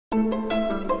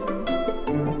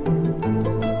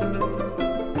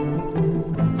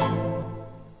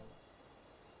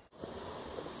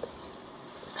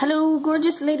Hello,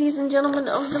 gorgeous ladies and gentlemen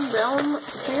of the realm.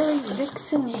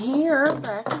 FaeryVixen here,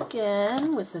 back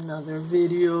again with another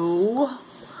video.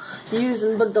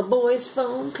 Using the boy's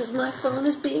phone because my phone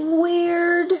is being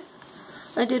weird.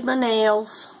 I did my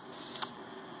nails.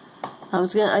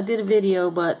 I did a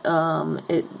video, but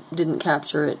it didn't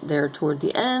capture it there toward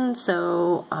the end,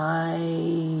 so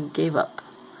I gave up.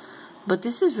 But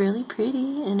this is really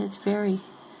pretty and it's very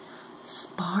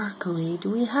sparkly. Do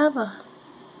we have a...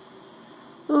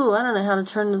 Ooh, I don't know how to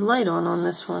turn the light on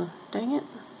this one. Dang it.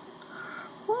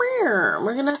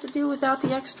 We're going to have to do without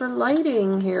the extra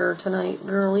lighting here tonight,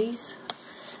 girlies.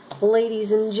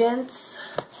 Ladies and gents.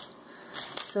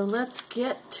 So let's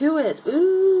get to it.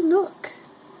 Ooh, look.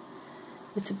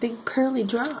 It's a big pearly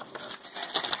drop.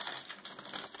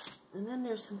 And then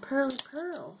there's some pearly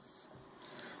pearls.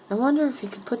 I wonder if you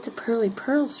could put the pearly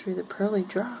pearls through the pearly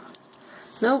drop.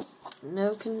 Nope.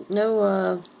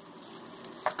 No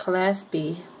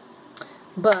Gillespie,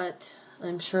 but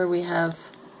I'm sure we have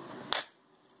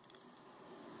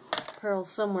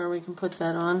pearls somewhere we can put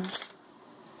that on.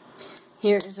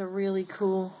 Here is a really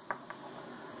cool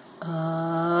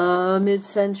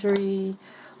mid-century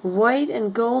white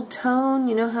and gold tone.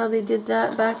 You know how they did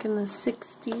that back in the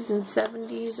 60s and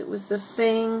 70s? It was the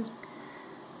thing.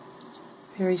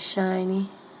 Very shiny,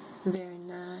 very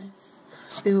nice.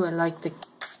 Ooh, I like the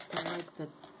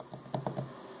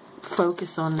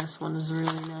focus on this one is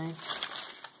really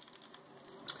nice.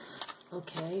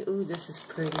 Okay, ooh, this is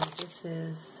pretty. This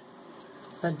is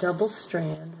a double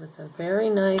strand with a very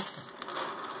nice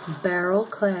barrel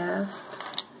clasp.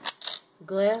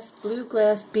 Blue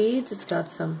glass beads. It's got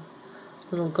some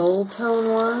little gold tone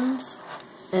ones.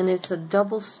 And it's a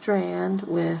double strand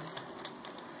with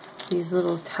these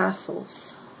little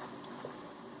tassels.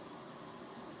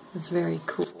 It's very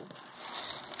cool.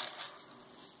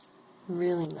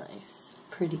 Really nice,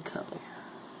 pretty color.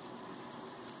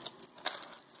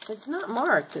 It's not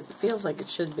marked. It feels like it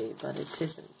should be, but it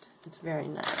isn't. It's very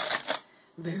nice.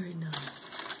 Very nice.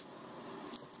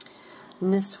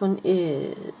 And this one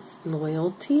is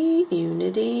loyalty,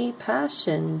 unity,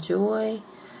 passion, joy,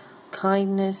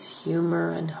 kindness,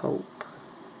 humor, and hope.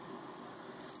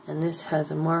 And this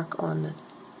has a mark on the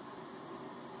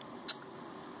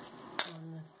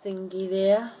thingy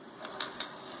there.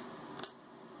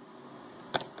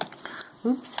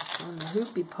 Oops, on the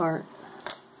hoopy part.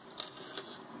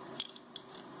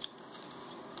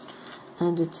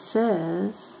 And it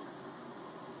says,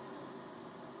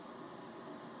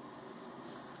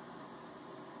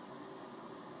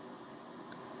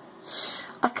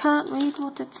 I can't read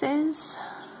what it says.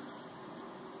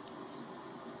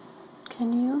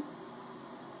 Can you?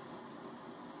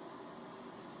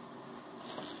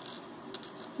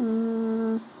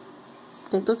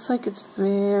 It looks like it's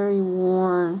very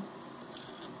worn.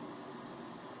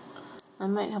 I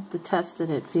might have to test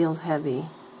it. It feels heavy.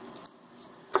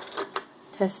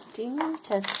 Testing.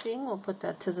 We'll put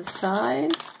that to the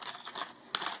side.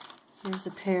 Here's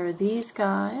a pair of these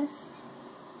guys.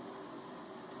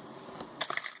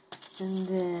 And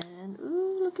then,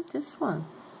 ooh, look at this one.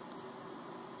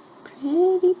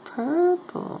 Pretty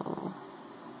purple.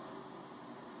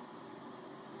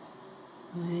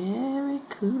 Very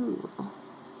cool.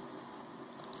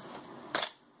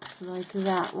 Like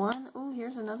that one. Oh,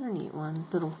 here's another neat one.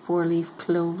 Little 4-leaf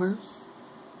clovers.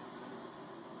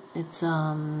 It's,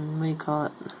 what do you call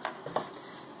it?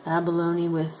 Abalone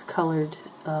with colored,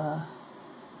 what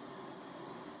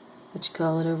you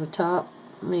call it over top?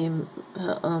 Resin,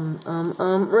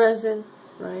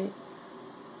 right?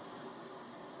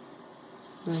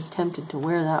 I'm really tempted to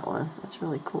wear that one. That's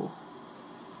really cool.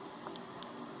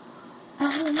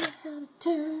 I don't know how to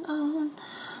turn on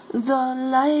the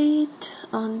light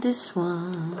on this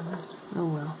one. Oh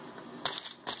well.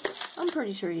 I'm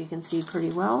pretty sure you can see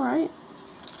pretty well, right?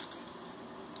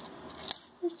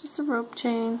 There's just a rope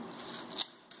chain.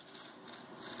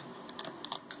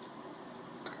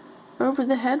 Over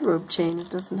the head rope chain, it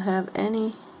doesn't have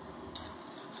any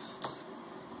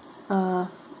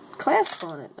clasp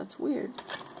on it. That's weird.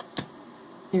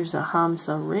 Here's a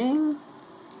Hamsa ring.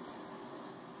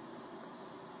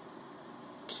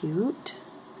 Cute.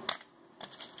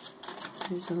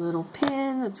 Here's a little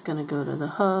pin that's going to go to the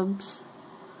hubs.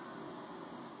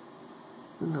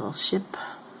 A little ship.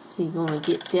 He's going to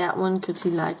get that one because he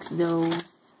likes those.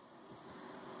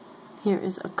 Here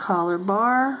is a collar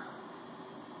bar.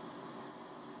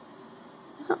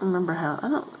 I don't remember how.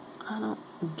 I don't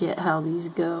get how these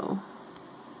go.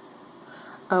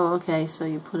 Oh, okay. So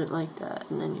you put it like that,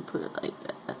 and then you put it like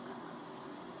that.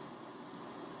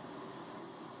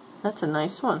 That's a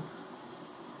nice one.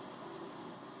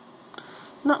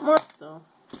 Not marked though.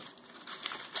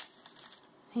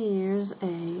 Here's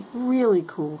a really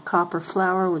cool copper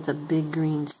flower with a big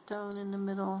green stone in the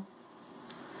middle.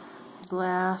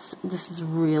 Glass. This is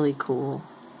really cool.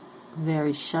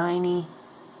 Very shiny.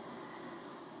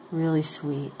 Really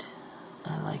sweet.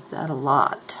 I like that a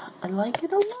lot. I like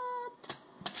it a lot.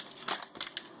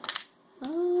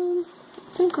 I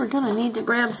think we're gonna need to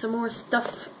grab some more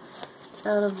stuff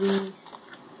out of the...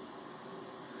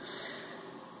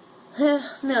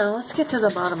 no, let's get to the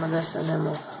bottom of this and then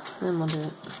we'll do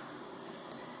it.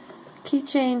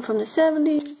 Keychain from the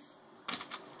 70s.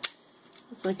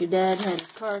 Looks like your dad had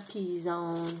his car keys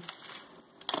on.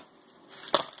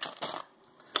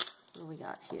 What do we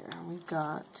got here? We've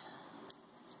got...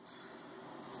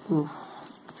 ooh,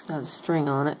 it's got a string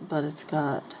on it, but it's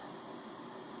got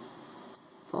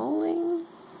bowling,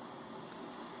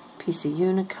 piece of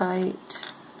Unikite,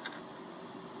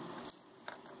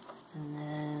 and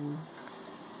then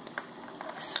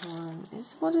this one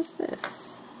is, what is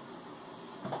this?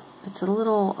 It's a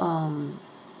little,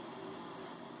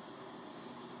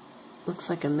 looks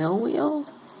like a mill wheel,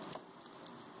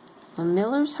 a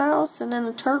miller's house, and then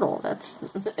a turtle. That's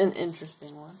an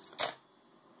interesting one.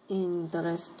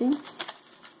 Interesting.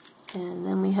 And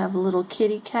then we have a little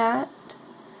kitty cat.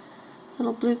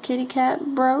 Little blue kitty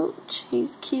cat brooch.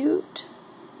 He's cute.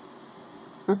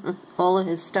 All of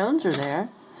his stones are there.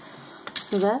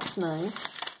 So that's nice.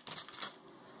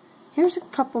 Here's a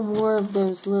couple more of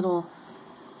those little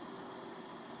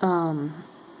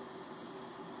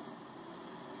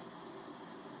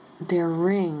they're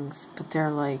rings, but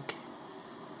they're like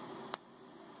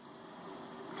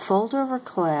fold over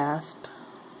clasp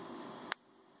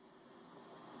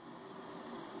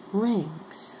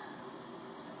rings.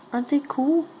 Aren't they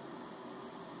cool?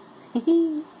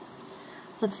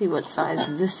 Let's see what size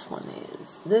this one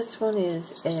is. This one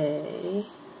is a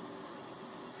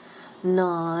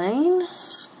 9.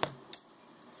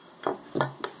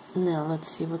 Now let's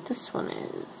see what this one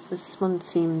is. This one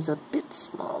seems a bit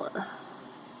smaller.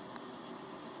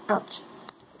 Ouch.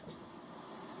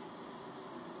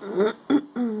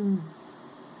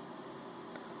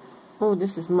 Oh,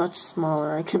 this is much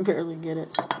smaller. I can barely get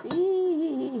it.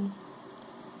 Eee.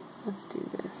 Let's do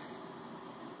this.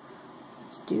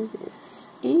 Let's do this.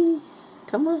 Eee.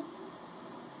 Come on.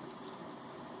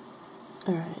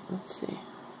 Alright, let's see.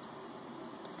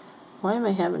 Why am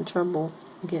I having trouble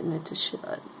getting it to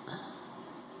shut?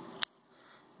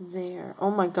 There.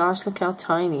 Oh my gosh, look how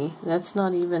tiny. That's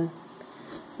not even...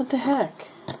 what the heck?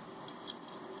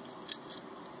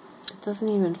 It doesn't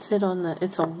even fit on the...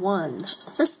 it's a 1.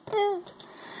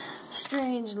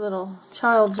 Strange little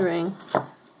child's ring.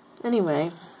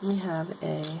 Anyway, we have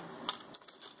a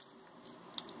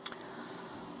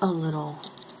little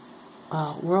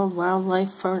World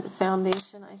Wildlife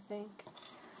Foundation, I think,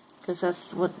 because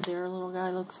that's what their little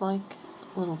guy looks like.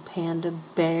 Little panda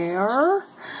bear.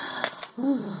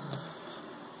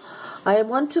 I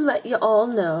want to let you all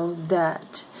know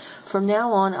that from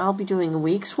now on I'll be doing a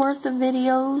week's worth of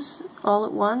videos all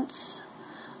at once,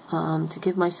 to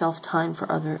give myself time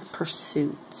for other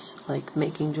pursuits like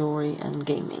making jewelry and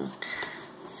gaming.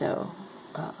 So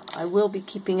I will be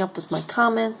keeping up with my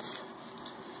comments,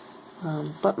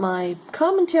 but my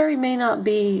commentary may not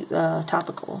be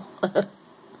topical.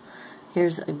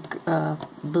 Here's a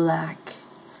black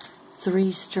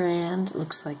 3-strand.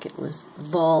 Looks like it was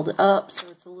balled up, so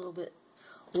it's a little bit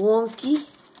wonky.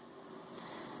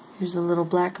 Here's a little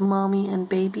black mommy and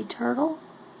baby turtle.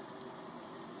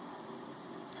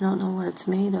 I don't know what it's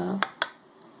made of.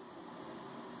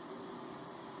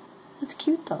 It's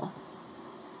cute though.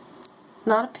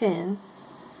 Not a pin.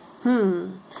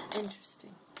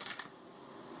 Interesting.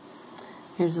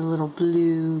 Here's a little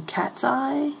blue cat's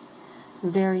eye.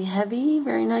 Very heavy,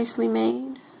 very nicely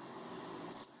made.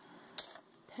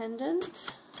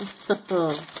 Pendant.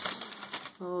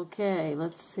 Okay,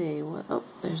 let's see. What? Oh,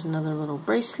 there's another little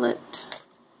bracelet.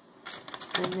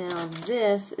 And now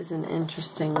this is an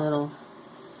interesting little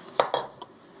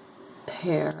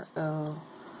pair of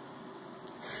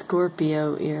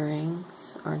Scorpio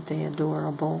earrings. Aren't they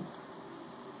adorable?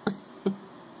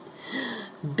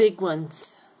 Big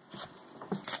ones.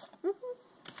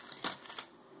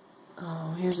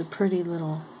 Oh, here's a pretty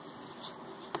little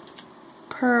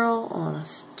pearl on a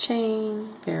chain.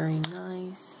 Very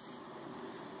nice.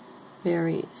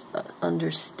 Very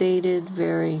understated.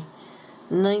 Very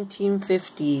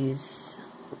 1950s.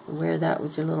 Wear that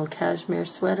with your little cashmere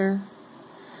sweater.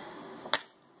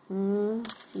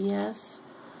 Yes.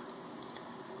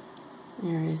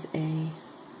 There is a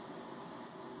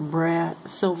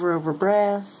silver over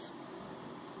brass.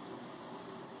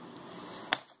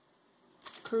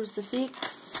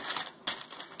 crucifix.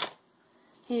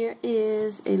 Here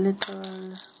is a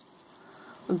little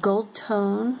gold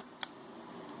tone.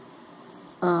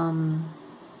 Looks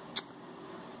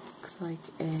like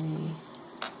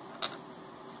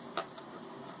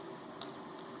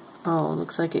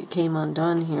looks like it came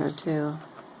undone here too.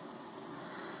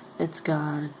 It's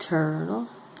got a turtle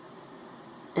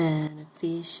and a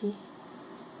fishy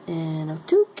and a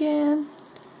toucan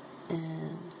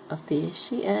and a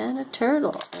fishy and a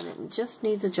turtle, and it just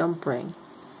needs a jump ring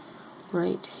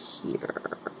right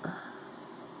here.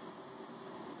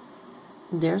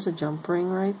 There's a jump ring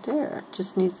right there. It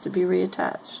just needs to be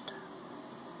reattached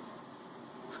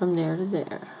from there to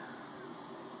there.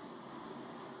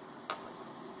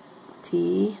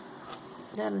 See,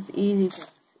 that is easy fix.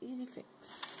 Easy fix.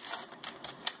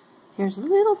 Here's a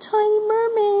little tiny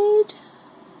mermaid.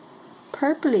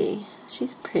 Purpley.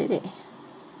 She's pretty.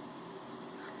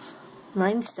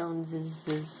 Rhinestones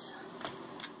is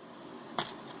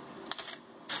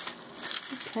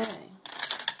okay.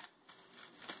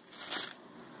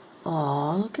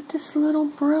 Oh, look at this little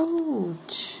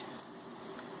brooch.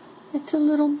 It's a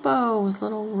little bow with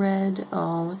little red.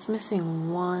 Oh, it's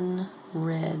missing one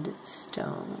red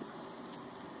stone.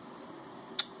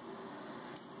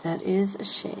 That is a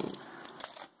shame.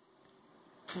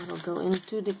 It'll go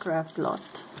into the craft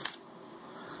lot.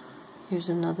 Here's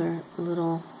another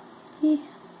little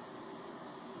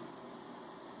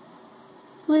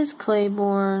Liz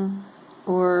Claiborne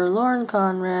or Lauren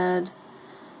Conrad.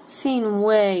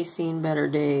 Seen better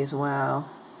days. Wow.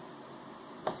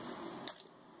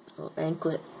 Little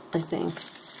anklet, I think.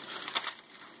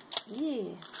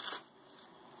 Yeah.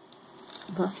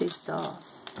 Was ist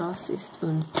das? Das ist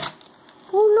oh,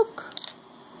 look.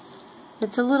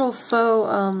 It's a little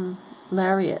faux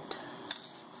lariat.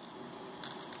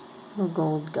 Little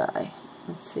gold guy.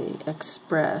 Let's see.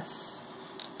 Express.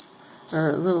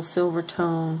 Or a little silver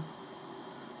tone.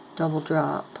 Double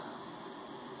drop.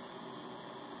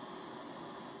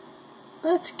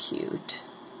 That's cute.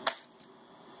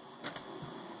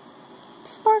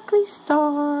 Sparkly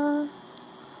star.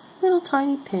 Little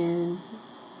tiny pin.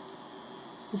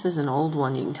 This is an old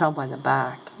one. You can tell by the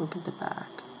back. Look at the back.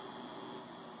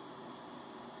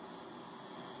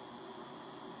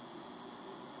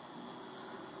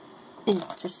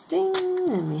 Interesting.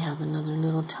 And we have another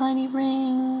little tiny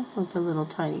ring with a little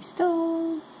tiny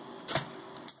stone.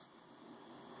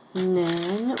 And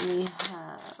then we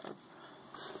have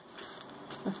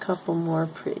a couple more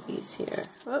pretties here.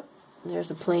 Oh,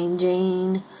 there's a plain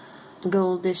Jane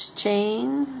goldish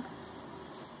chain.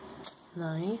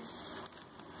 Nice.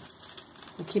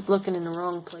 I keep looking in the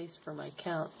wrong place for my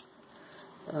time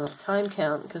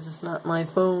count, because it's not my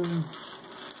phone.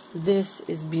 This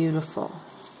is beautiful.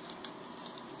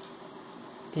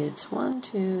 It's 1,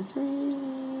 2,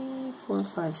 3, 4,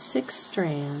 5, 6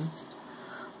 strands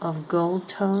of gold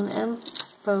tone and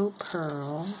faux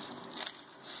pearl.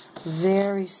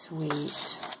 Very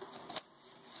sweet.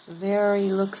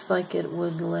 Very looks like it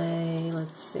would lay,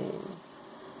 let's see.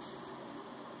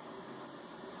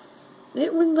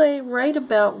 It would lay right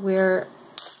about where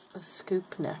a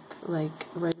scoop neck, like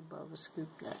right above a scoop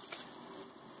neck.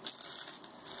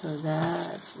 So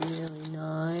that's really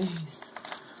nice.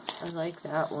 I like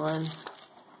that one.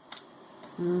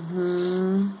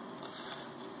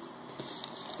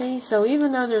 See, so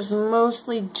even though there's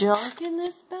mostly junk in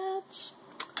this batch,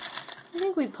 I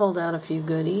think we pulled out a few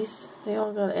goodies. They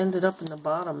all ended up in the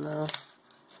bottom though.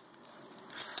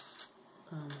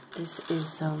 This is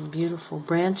some beautiful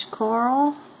branch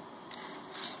coral.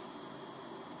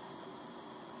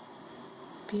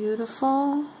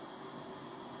 Beautiful.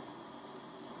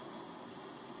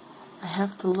 I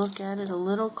have to look at it a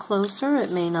little closer.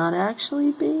 It may not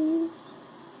actually be.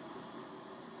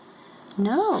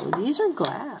 No, these are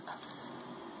glass.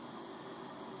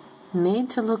 Made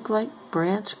to look like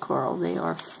branch coral. They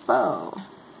are faux.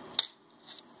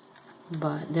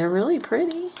 But they're really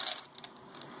pretty.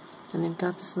 And they've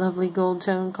got this lovely gold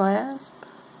tone clasp.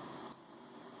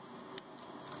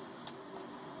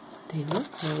 They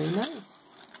look really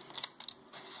nice.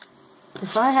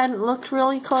 If I hadn't looked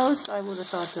really close, I would have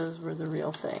thought those were the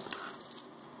real thing.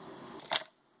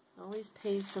 Always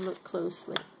pays to look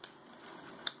closely.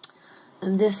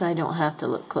 And this I don't have to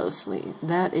look closely.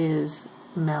 That is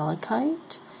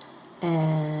malachite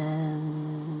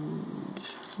and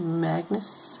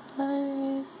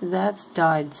magnesite. That's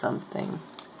dyed something.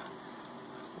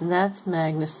 And that's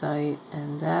magnesite,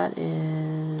 and that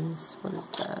is, what is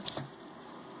that?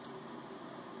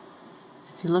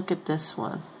 If you look at this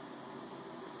one,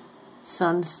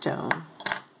 sunstone.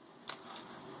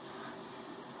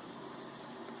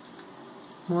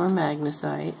 More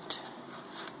magnesite.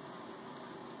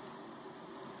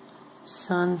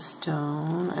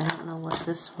 Sunstone. I don't know what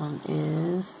this one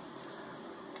is.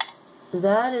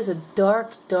 That is a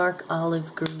dark, dark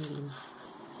olive green.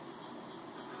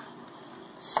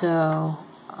 So,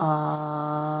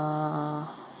 I'm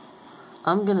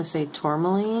going to say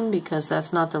tourmaline because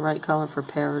that's not the right color for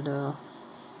peridot.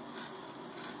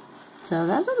 So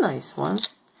that's a nice one. It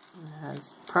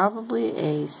has probably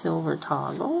a silver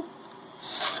toggle.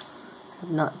 I've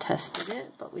not tested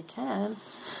it, but we can.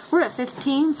 We're at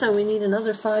 15, so we need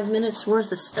another 5 minutes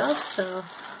worth of stuff. So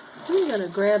I'm going to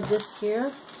grab this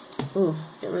here. Ooh,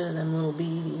 get rid of them little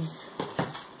beadies.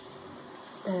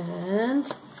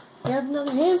 And grab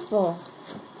another handful.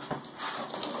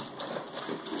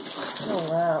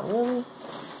 Oh wow, really?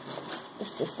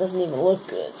 This just doesn't even look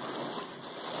good.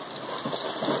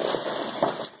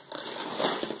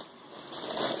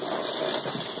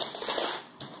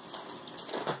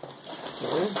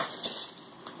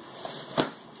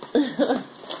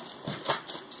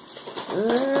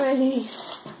 Alrighty.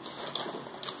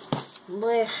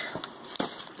 Blech.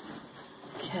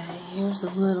 Okay, here's a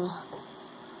little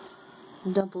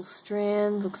double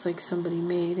strand. Looks like somebody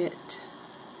made it.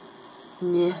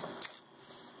 Yeah.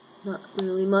 Not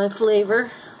really my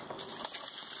flavor.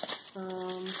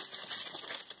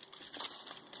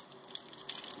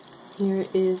 Here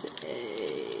is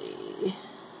a...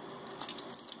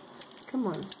 Come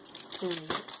on.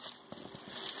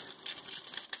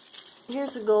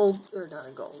 Here's a gold, or not a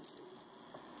gold,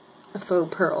 a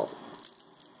faux pearl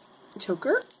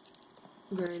choker.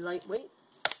 Very lightweight.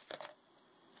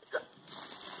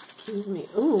 Excuse me.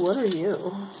 Ooh, what are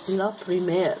you? La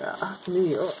Primera, New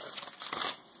York.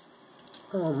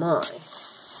 Oh my.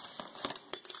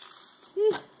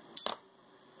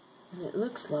 And it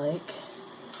looks like...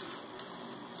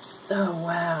 Oh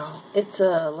wow. It's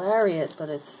a lariat, but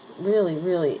it's really,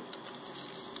 really...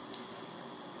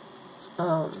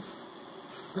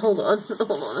 Hold on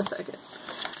a second.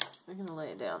 I'm gonna lay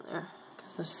it down there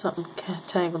because there's something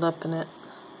tangled up in it.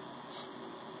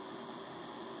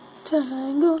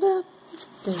 Tangled up.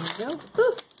 There we go.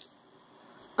 Ooh.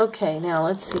 Okay, now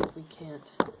let's see if we can't.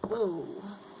 Whoa.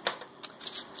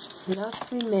 La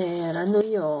Primera, New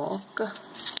York.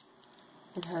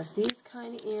 It has these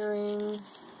kind of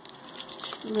earrings,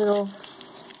 little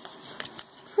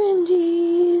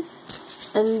fringes,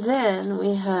 and then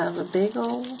we have a big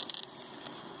old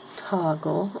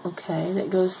toggle, okay, that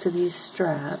goes to these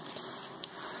straps,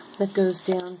 that goes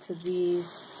down to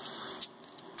these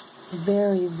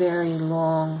very, very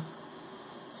long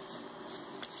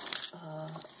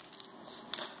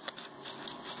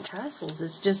tassels.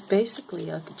 It's just basically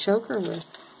like a choker with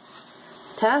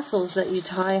tassels that you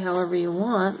tie however you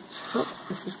want. Oh,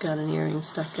 this has got an earring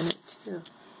stuck in it too.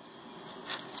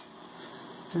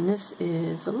 And this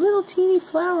is a little teeny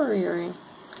flower earring.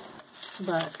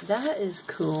 But that is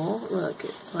cool. Look,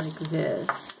 it's like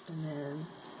this, and then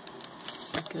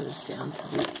it goes down to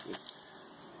these.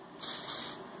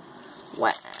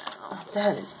 Wow,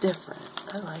 that is different.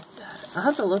 I like that. I'll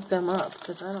have to look them up,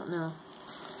 because I don't know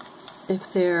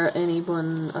if they're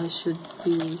anyone I should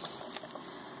be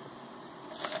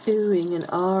oohing and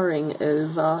ahhing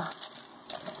over.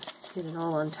 Let's get it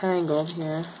all untangled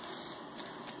here.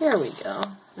 Here we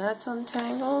go. That's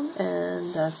untangled,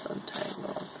 and that's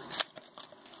untangled.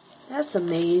 That's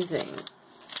amazing.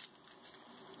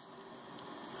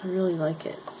 I really like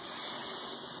it.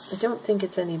 I don't think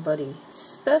it's anybody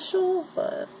special,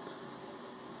 but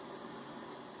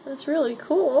that's really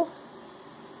cool.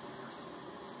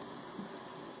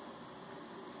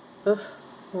 Oof,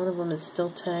 one of them is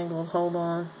still tangled. Hold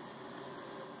on.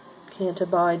 Can't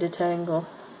abide to tangle.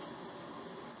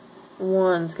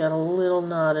 One's got a little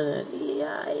knot in it.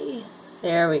 Yay.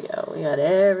 There we go. We got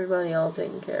everybody all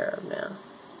taken care of now.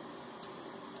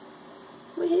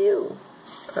 Woohoo!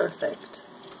 Perfect.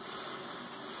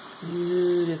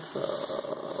 Beautiful.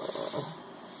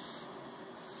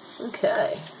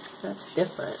 Okay, that's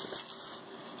different.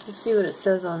 Let's see what it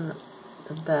says on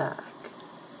the back.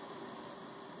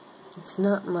 It's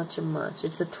not much of much.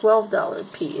 It's a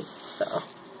 $12 piece, so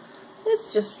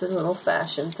it's just a little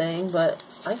fashion thing, but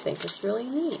I think it's really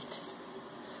neat.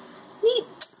 Neat!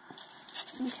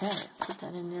 Okay, put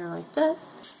that in there like that.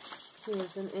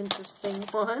 Here's an interesting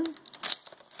one.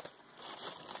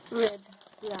 Red,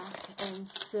 black, and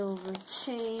silver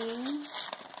chain.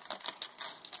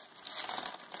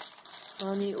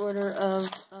 On the order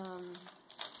of,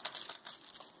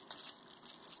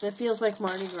 it feels like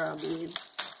Mardi Gras beads.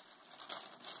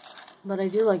 But I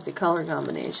do like the color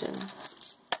combination.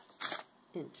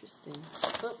 Interesting.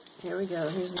 Oh, here we go.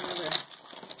 Here's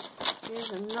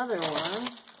Here's another one.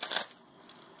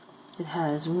 It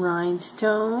has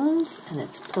rhinestones and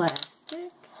it's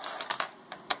plastic.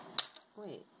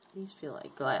 Wait, these feel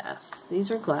like glass. These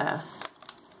are glass.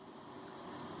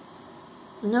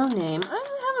 No name. I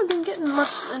haven't been getting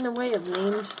much in the way of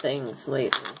named things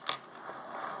lately.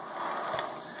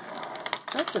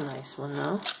 That's a nice one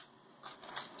though.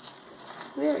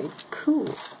 Very cool.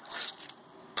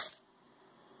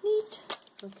 Neat.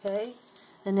 Okay.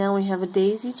 And now we have a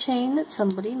daisy chain that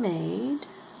somebody made.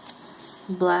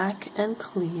 Black and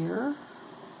clear.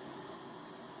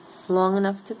 Long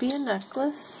enough to be a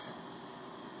necklace.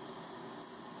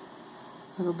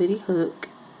 Little bitty hook.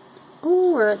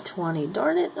 Oh, we're at 20.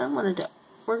 Darn it,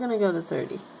 we're gonna go to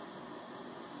 30.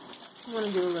 I'm gonna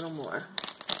do a little more.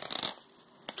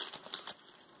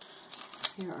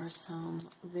 Here are some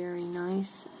very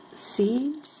nice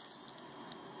seeds.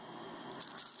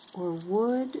 Or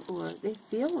wood, or they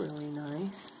feel really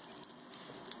nice.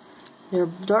 They're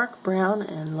dark brown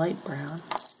and light brown.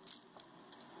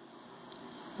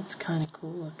 That's kind of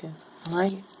cool looking. I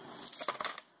like it.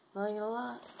 I like it a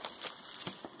lot.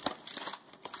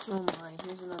 Oh my,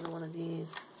 here's another one of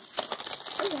these.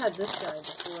 I've had this guy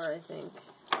before, I think.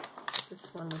 This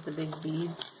one with the big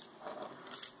beads.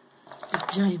 The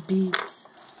giant beads.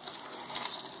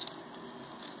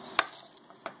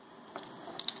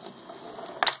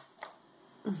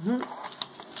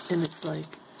 And it's like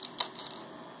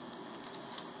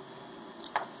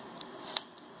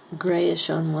grayish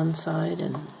on one side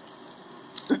and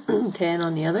tan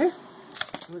on the other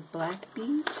with black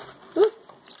beads. Ooh.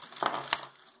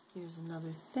 Here's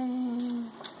another thing.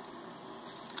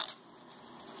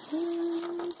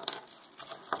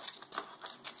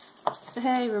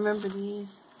 Hey, remember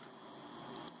these?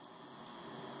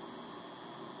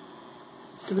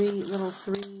 Three.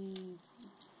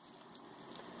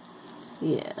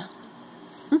 Yeah.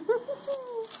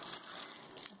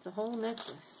 It's a whole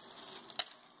necklace.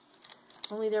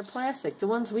 Only they're plastic. The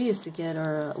ones we used to get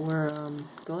were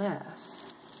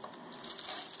glass.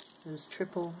 Those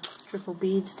triple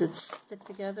beads that fit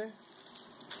together.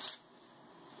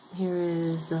 Here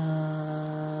is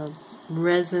a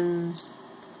resin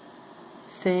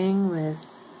thing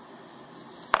with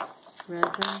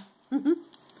resin.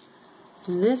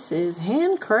 This is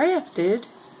handcrafted.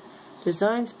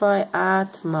 Designs by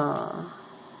Atma.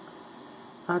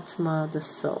 Atma the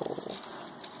Soul.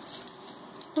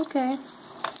 Okay.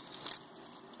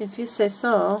 If you say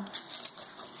so.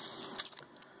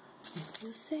 If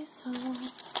you say so.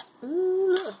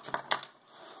 Ooh, look.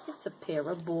 It's a pair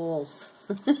of balls.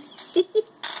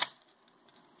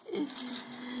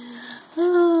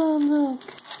 Oh, look.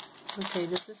 Okay,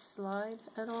 does this slide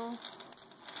at all?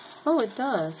 Oh, it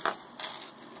does.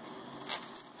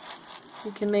 You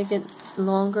can make it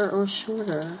longer or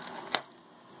shorter.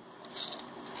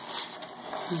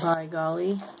 By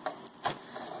golly.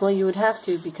 Well, you would have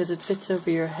to because it fits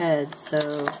over your head,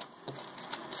 so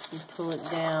you pull it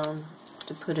down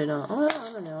to put it on. Oh,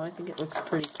 I don't know. I think it looks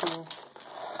pretty cool.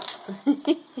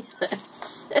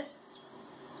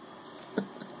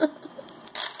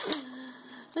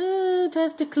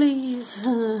 Testicles.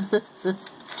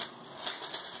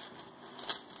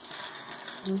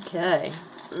 Okay.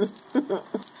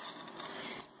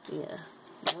 Yeah,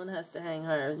 one has to hang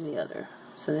higher than the other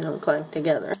so they don't clank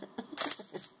together.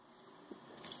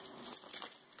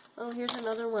 Oh, here's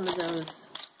another one of those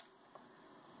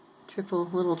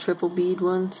little triple bead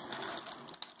ones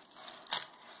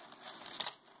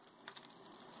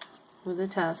with a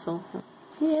tassel.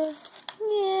 Yeah,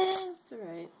 it's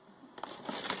alright.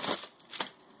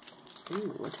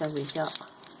 Ooh, what have we got?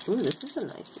 Ooh, this is a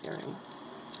nice earring.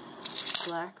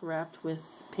 Black wrapped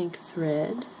with pink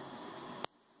thread.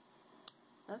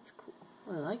 That's cool.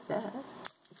 I like that.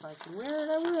 If I could wear it,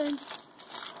 I would.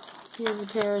 Here's a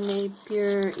pair of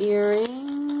Napier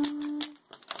earrings.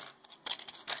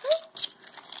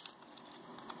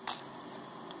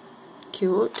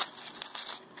 Cute.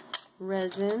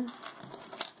 Resin.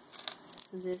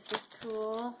 This is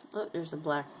cool. Oh, there's a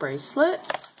black bracelet.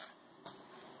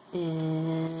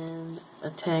 And a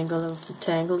tangle of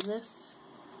tangledness.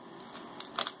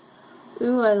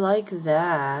 Ooh, I like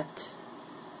that.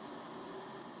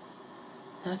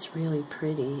 That's really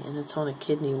pretty, and it's on a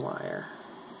kidney wire.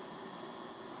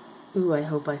 Ooh, I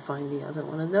hope I find the other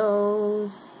one of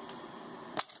those.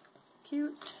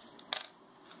 Cute.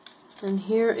 And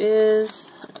here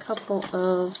is a couple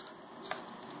of...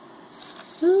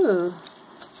 Ooh.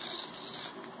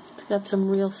 It's got some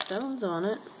real stones on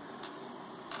it.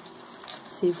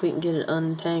 See if we can get it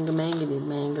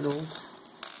untangle-mangled.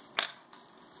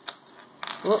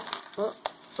 Oh, oh,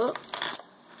 oh.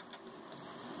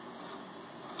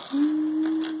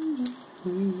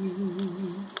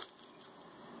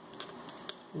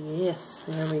 Yes,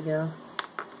 there we go.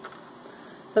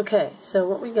 Okay, so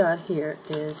what we got here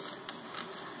is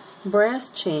brass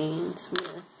chains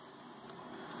with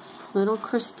little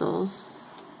crystals.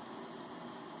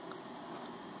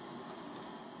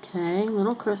 Okay,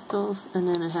 little crystals, and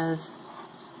then it has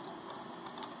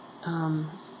a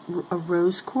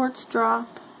rose quartz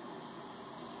drop,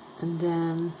 and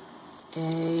then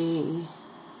a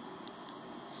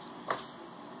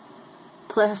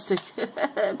plastic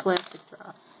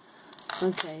drop.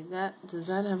 Okay, does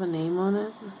that have a name on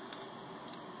it?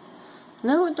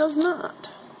 No, it does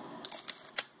not.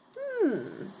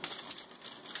 And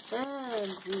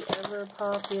the ever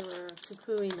popular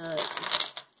kukui nut.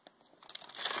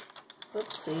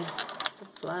 Whoopsie,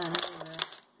 it's flying everywhere.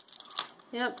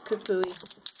 Yep, kukui.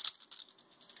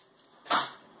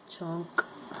 Chunk.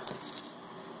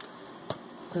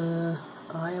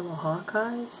 Iowa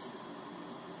Hawkeyes?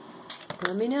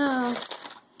 Let me know.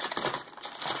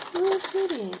 Oh,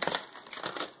 pretty.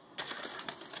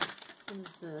 What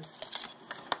is this?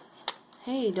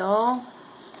 Hey, doll.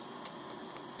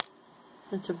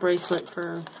 It's a bracelet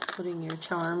for putting your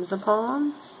charms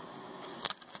upon.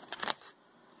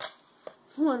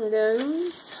 One of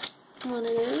those. One of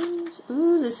those.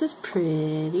 Ooh, this is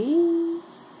pretty.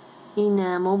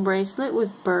 Enamel bracelet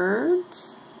with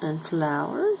birds and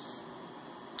flowers.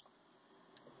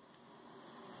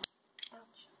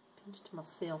 Ouch. Pinched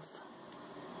myself.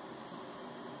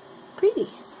 Pretty.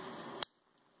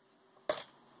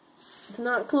 It's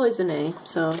not cloisonné,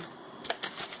 so.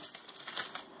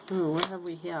 Ooh, what have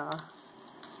we here?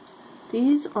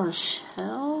 These are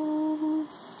shells.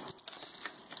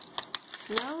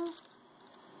 No?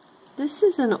 This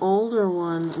is an older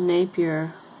one,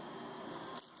 Napier.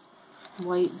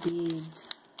 White beads.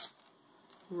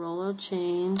 Rollo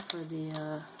chain for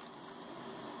the,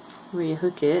 where you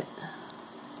hook it.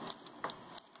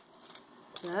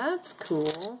 That's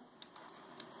cool.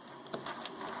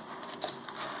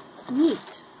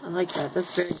 Neat. I like that.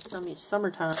 That's very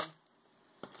summertime.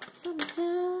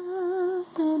 Summertime.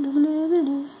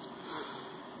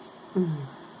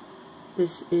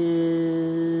 This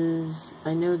is,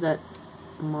 I know that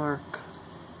mark.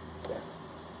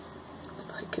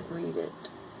 If I could read it.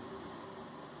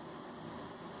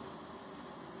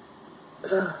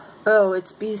 Oh,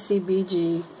 it's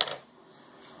BCBG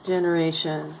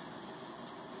generation.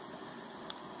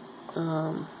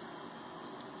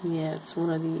 Yeah, it's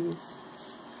one of these.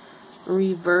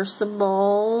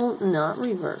 Reversible, not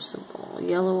reversible.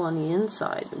 Yellow on the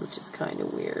inside, which is kind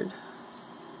of weird.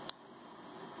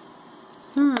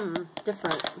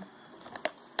 Different.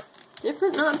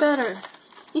 Different, not better.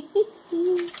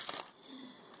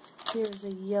 Here's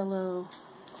a yellow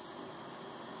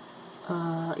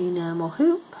enamel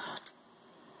hoop.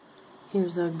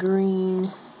 Here's a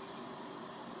green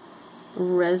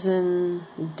resin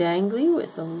dangly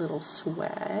with a little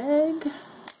swag.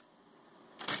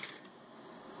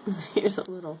 Here's a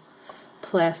little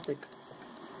plastic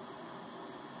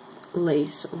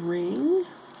lace ring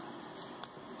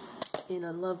in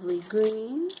a lovely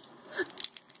green.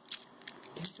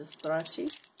 Here's a stretchy,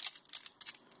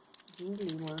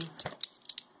 jingly one.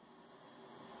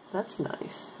 That's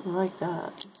nice. I like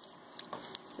that.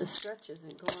 The stretch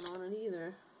isn't going on it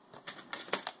either.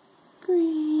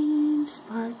 Green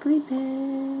sparkly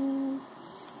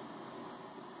bits.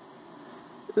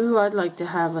 Ooh, I'd like to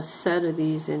have a set of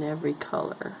these in every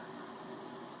color.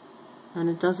 And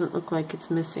it doesn't look like it's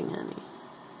missing any.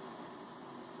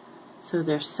 So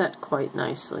they're set quite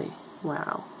nicely.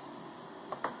 Wow.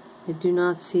 I do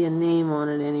not see a name on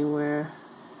it anywhere.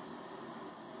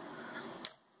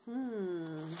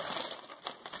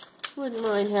 Wouldn't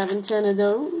mind having 10 of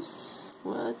those.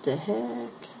 What the heck?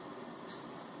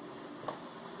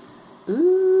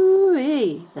 Ooh,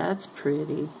 hey, that's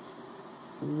pretty.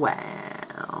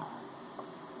 Wow.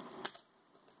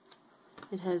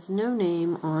 It has no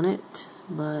name on it,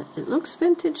 but it looks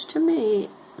vintage to me.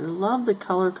 I love the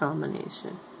color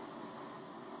combination.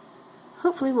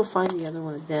 Hopefully we'll find the other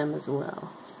one of them as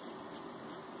well.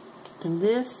 And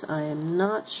this, I am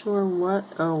not sure what.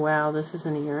 Oh wow, this is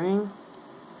an earring?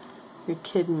 You're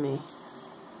kidding me.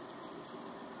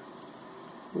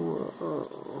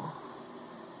 Whoa.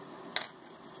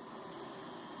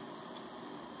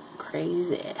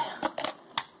 Crazy.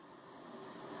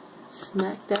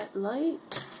 Smack that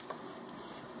light.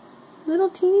 Little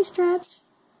teeny stretch.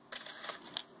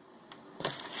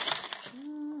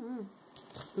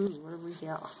 Ooh, what have we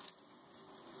got?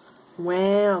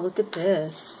 Wow, look at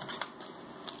this.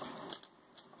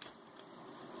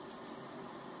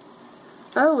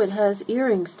 Oh, it has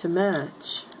earrings to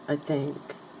match. I think,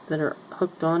 that are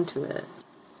hooked onto it.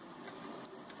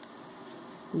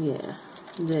 Yeah,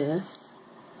 this.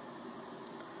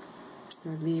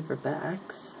 They're lever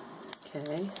backs.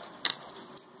 Okay.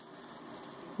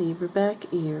 Lever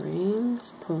back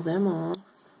earrings. Pull them off.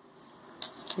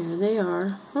 Here they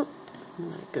are. Oh,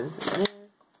 and that goes in there.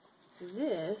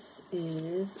 This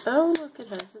is, oh look, it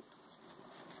has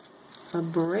a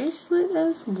bracelet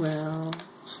as well.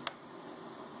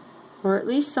 Or at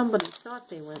least somebody thought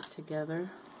they went together.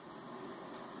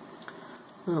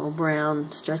 Little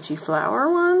brown stretchy flower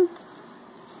one.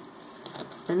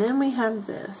 And then we have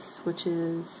this, which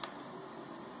is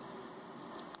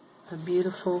a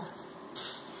beautiful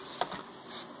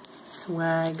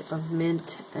swag of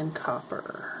mint and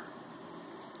copper.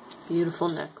 Beautiful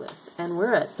necklace. And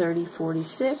we're at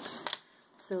 3046.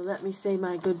 So let me say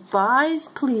my goodbyes.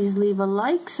 Please leave a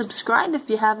like, subscribe if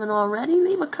you haven't already.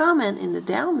 Leave a comment in the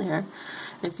down there.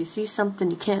 If you see something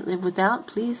you can't live without,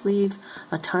 please leave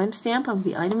a timestamp of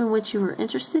the item in which you were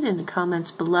interested in the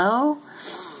comments below.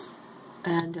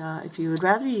 And if you would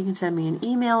rather, you can send me an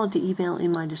email at the email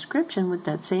in my description with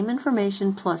that same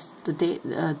information, plus the date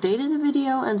of the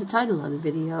video and the title of the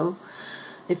video.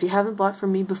 If you haven't bought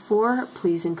from me before,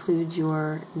 please include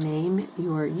your name,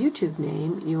 your YouTube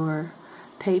name, your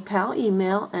PayPal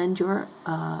email, and your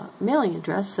mailing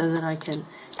address so that I can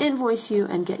invoice you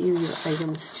and get you your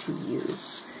items to you.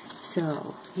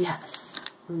 So, yes,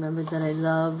 remember that I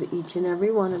love each and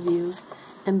every one of you,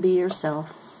 and be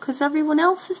yourself, because everyone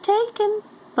else is taken.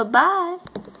 Bye-bye.